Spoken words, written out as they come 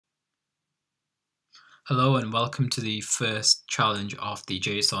Hello and welcome to the first challenge of the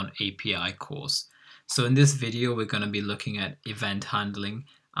JSON API course. So in this video we're going to be looking at event handling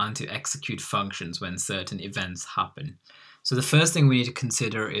and to execute functions when certain events happen. So the first thing we need to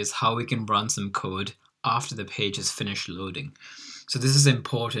consider is how we can run some code after the page has finished loading. So this is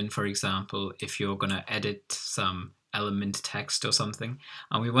important, for example, if you're going to edit some element text or something,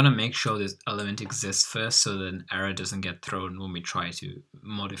 and we want to make sure this element exists first so that an error doesn't get thrown when we try to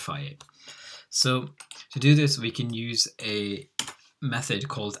modify it. So to do this, we can use a method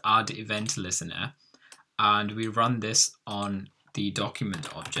called addEventListener, and we run this on the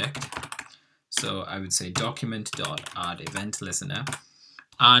document object. So I would say document.addEventListener,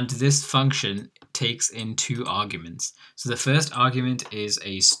 and this function takes in two arguments. So the first argument is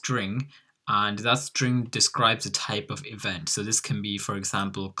a string, and that string describes a type of event. So this can be, for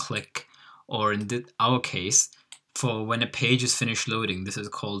example, click, or in our case, for when a page is finished loading, this is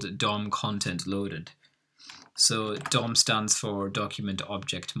called DOMContentLoaded. So DOM stands for Document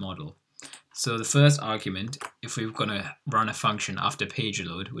Object Model. So the first argument, if we're going to run a function after page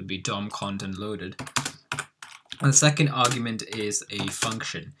load, would be DOMContentLoaded. And the second argument is a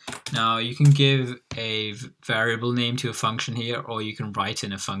function. Now you can give a variable name to a function here, or you can write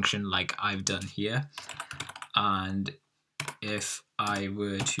in a function like I've done here. And if I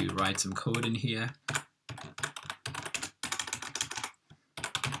were to write some code in here,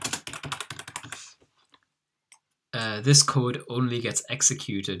 this code only gets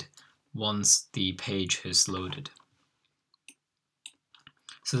executed once the page has loaded.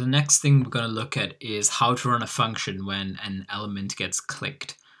 So the next thing we're going to look at is how to run a function when an element gets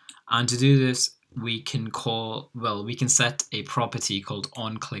clicked. And to do this, we can set a property called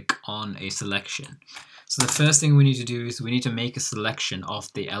onclick on a selection. So the first thing we need to do is we need to make a selection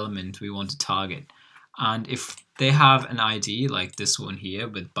of the element we want to target. And if they have an ID like this one here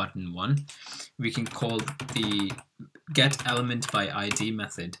with button 1, we can call the getElementById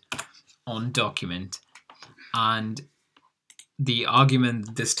method on document, and the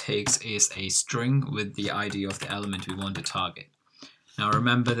argument this takes is a string with the ID of the element we want to target. Now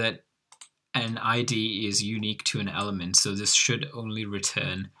remember that an ID is unique to an element, so this should only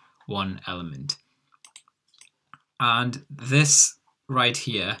return one element. And this right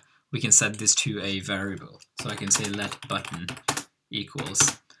here, we can set this to a variable. So I can say let button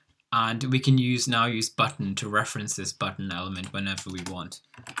equals, and we can now use button to reference this button element whenever we want.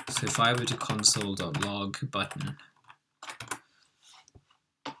 So if I were to console.log button,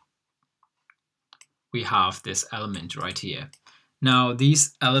 we have this element right here. Now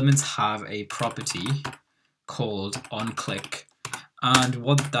these elements have a property called onclick, and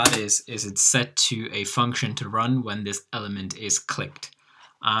what that is it's set to a function to run when this element is clicked.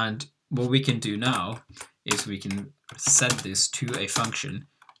 And what we can do now is we can set this to a function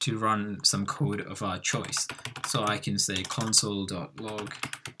to run some code of our choice. So I can say console.log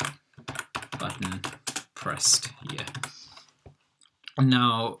button pressed here.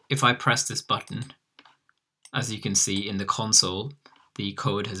 Now if I press this button, as you can see in the console, the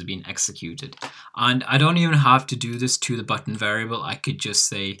code has been executed. And I don't even have to do this to the button variable. I could just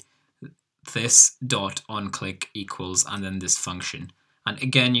say this dot onclick equals and then this function. And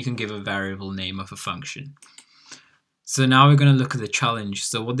again, you can give a variable name of a function. So now we're going to look at the challenge.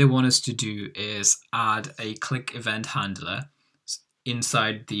 So what they want us to do is add a click event handler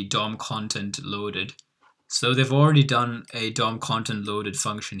inside the DOMContentLoaded. So they've already done a DOMContentLoaded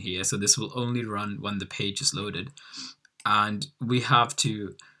function here. So this will only run when the page is loaded. And we have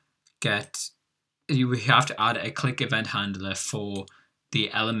to add a click event handler for the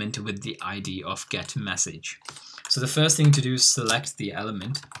element with the ID of getMessage. So the first thing to do is select the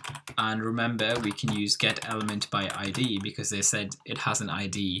element, and remember we can use getElementById because they said it has an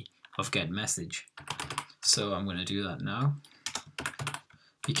ID of getMessage. So I'm going to do that now.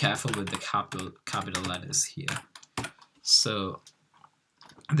 Be careful with the capital letters here. So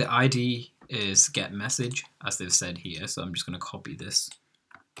the ID is getMessage, as they've said here, so I'm just going to copy this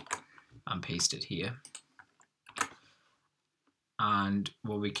and paste it here. And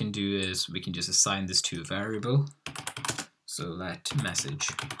what we can do is we can just assign this to a variable. So let message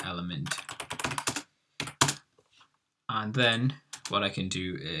element. And then what I can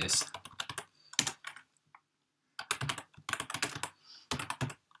do is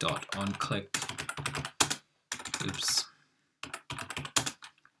dot onclick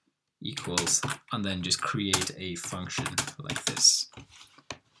equals, and then just create a function like this.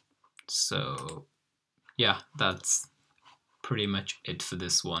 So yeah, that's pretty much it for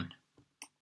this one.